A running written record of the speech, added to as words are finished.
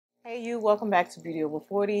Hey you, welcome back to Beauty Over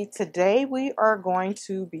 40. Today we are going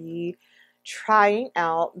to be trying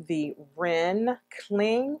out the Ren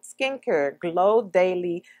Clean Skincare Glow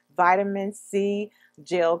Daily Vitamin C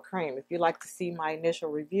Gel Cream. If you'd like to see my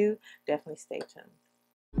initial review, definitely stay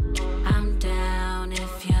tuned. I'm down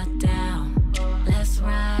if you're down. Let's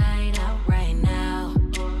ride out right now.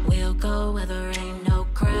 We'll go where there ain't no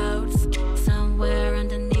crowds. Somewhere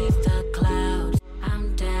underneath the clouds.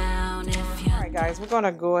 I'm down if you're Alright guys, we're going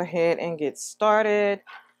to go ahead and get started.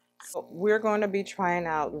 So we're going to be trying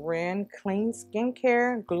out Ren Clean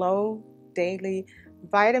Skincare Glow Daily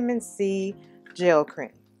Vitamin C Gel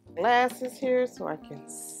Cream. Glasses here so I can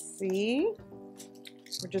see.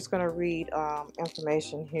 We're just going to read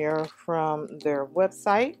information here from their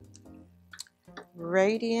website.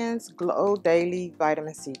 Radiance Glow Daily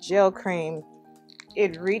Vitamin C Gel Cream.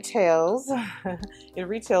 It retails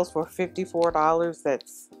for $54.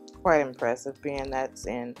 That's quite impressive, being that's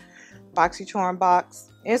in BoxyCharm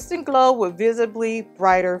box. Instant glow with visibly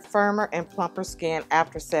brighter, firmer, and plumper skin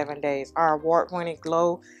after 7 days. Our award-winning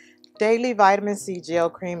Glow Daily Vitamin C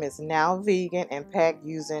Gel Cream is now vegan and packed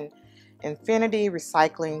using Infinity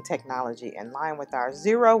Recycling Technology in line with our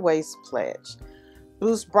Zero Waste pledge.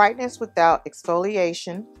 Boost brightness without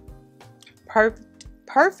exfoliation.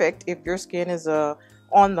 Perfect if your skin is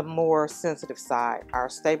on the more sensitive side. Our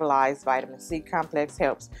stabilized vitamin C complex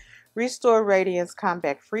helps restore radiance,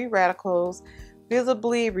 combat free radicals,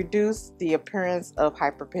 visibly reduce the appearance of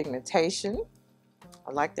hyperpigmentation.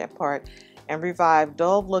 I like that part. And revive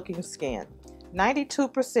dull-looking skin.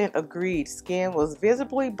 92% agreed skin was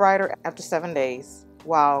visibly brighter after 7 days,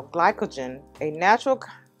 while glycogen, a natural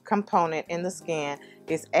component in the skin,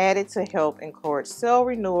 is added to help encourage cell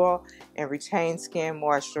renewal and retain skin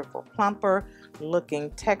moisture for plumper looking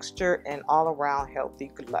texture and all around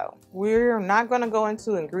healthy glow. We're not going to go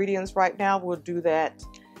into ingredients right now. We'll do that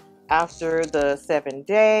after the 7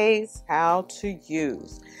 days. How to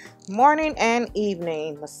use. Morning and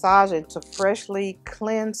evening massage it to freshly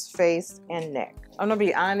cleanse face and neck. I'm gonna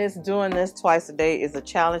be honest, doing this twice a day is a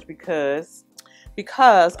challenge because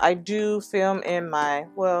I do film in my,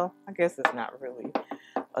 well, I guess it's not really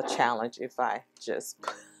a challenge if I just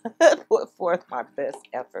put forth my best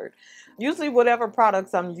effort. Usually whatever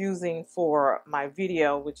products I'm using for my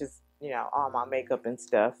video, which is, you know, all my makeup and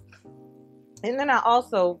stuff. And then I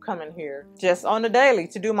also come in here just on the daily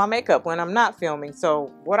to do my makeup when I'm not filming.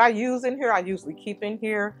 So what I use in here, I usually keep in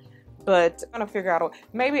here. But I'm going to figure out,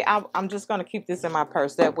 maybe I'm just going to keep this in my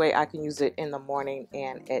purse. That way I can use it in the morning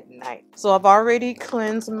and at night. So I've already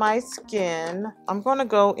cleansed my skin. I'm going to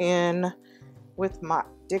go in with my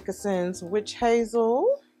Dickinson's Witch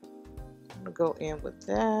Hazel. I'm going to go in with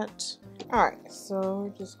that. Alright, so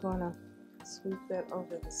we're just going to sweep that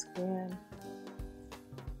over the skin.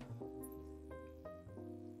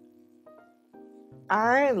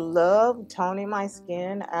 I love toning my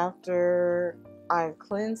skin after I've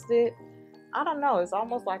cleansed it. I don't know, it's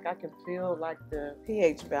almost like I can feel like the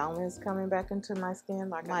pH balance coming back into my skin.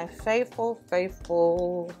 Like my faithful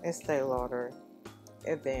Estee Lauder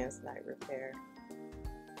Advanced Night Repair.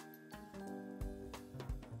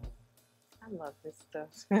 I love this stuff.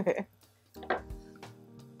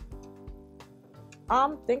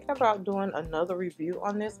 I'm thinking about doing another review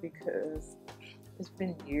on this because it's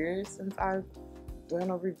been years since I've done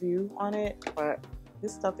a review on it, but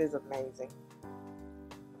this stuff is amazing.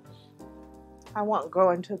 I won't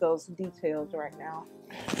go into those details right now.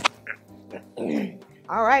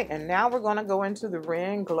 Alright, and now we're going to go into the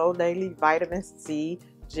Ren Glow Daily Vitamin C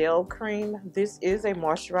Gel Cream. This is a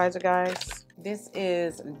moisturizer, guys. This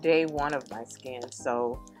is day 1 of my skin,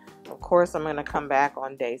 so of course I'm going to come back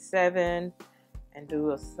on day 7 and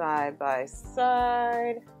do a side by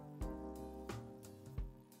side.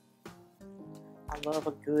 I love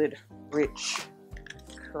a good rich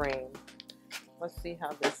cream. Let's see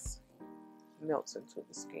how this melts into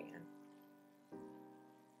the skin.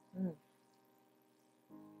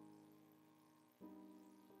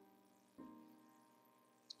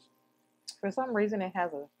 For some reason it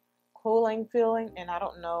has a cooling feeling, and I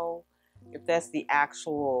don't know if that's the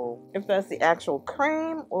actual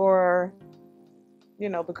cream or, you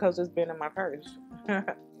know, because it's been in my purse.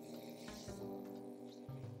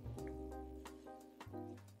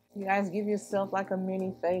 You guys give yourself like a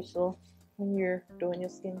mini facial when you're doing your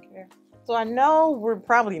skincare. So I know we're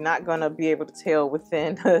probably not going to be able to tell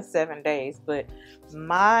within 7 days, but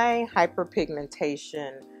my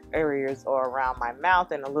hyperpigmentation areas are around my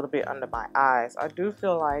mouth and a little bit under my eyes. I do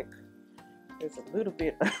feel like there's a little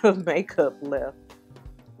bit of makeup left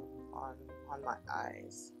on my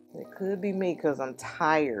eyes. It could be me because I'm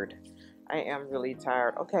tired. I am really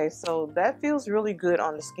tired. Okay, so that feels really good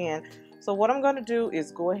on the skin. So what I'm going to do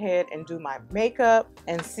is go ahead and do my makeup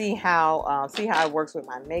and see how it works with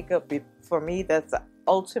my makeup. For me, that's an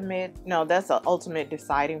ultimate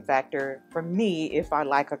deciding factor for me if I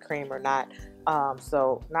like a cream or not.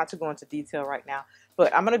 So not to go into detail right now,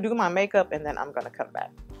 but I'm going to do my makeup and then I'm going to come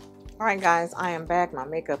back. Alright guys, I am back. My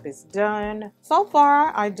makeup is done. So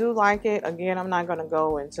far, I do like it. Again, I'm not going to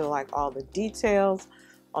go into like all the details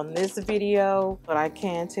on this video, but I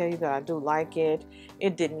can tell you that I do like it.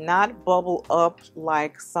 It did not bubble up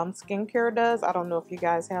like some skincare does. I don't know if you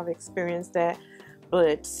guys have experienced that,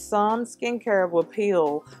 but some skincare will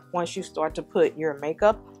peel once you start to put your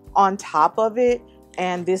makeup on top of it,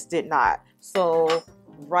 and this did not. So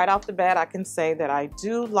right off the bat, I can say that I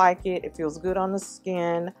do like it. It feels good on the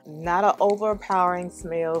skin. Not an overpowering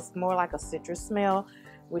smell. It's more like a citrus smell,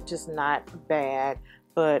 which is not bad.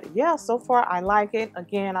 But yeah, so far I like it.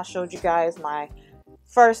 Again, I showed you guys my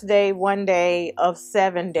first day, 1 day of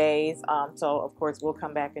 7 days. So of course we'll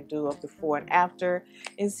come back and do a before and after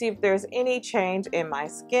and see if there's any change in my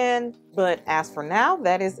skin. But as for now,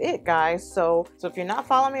 that is it, guys. So if you're not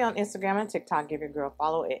following me on Instagram and TikTok, give your girl a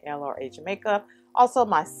follow at LRH Makeup. Also,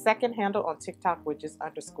 my second handle on TikTok, which is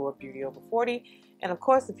 _beautyover40. And of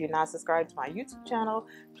course, if you're not subscribed to my YouTube channel,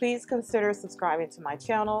 please consider subscribing to my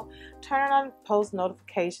channel. Turn on post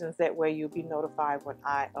notifications. That way you'll be notified when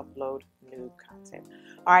I upload new content.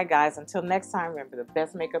 All right, guys, until next time, remember the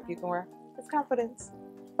best makeup you can wear is confidence.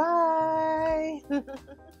 Bye.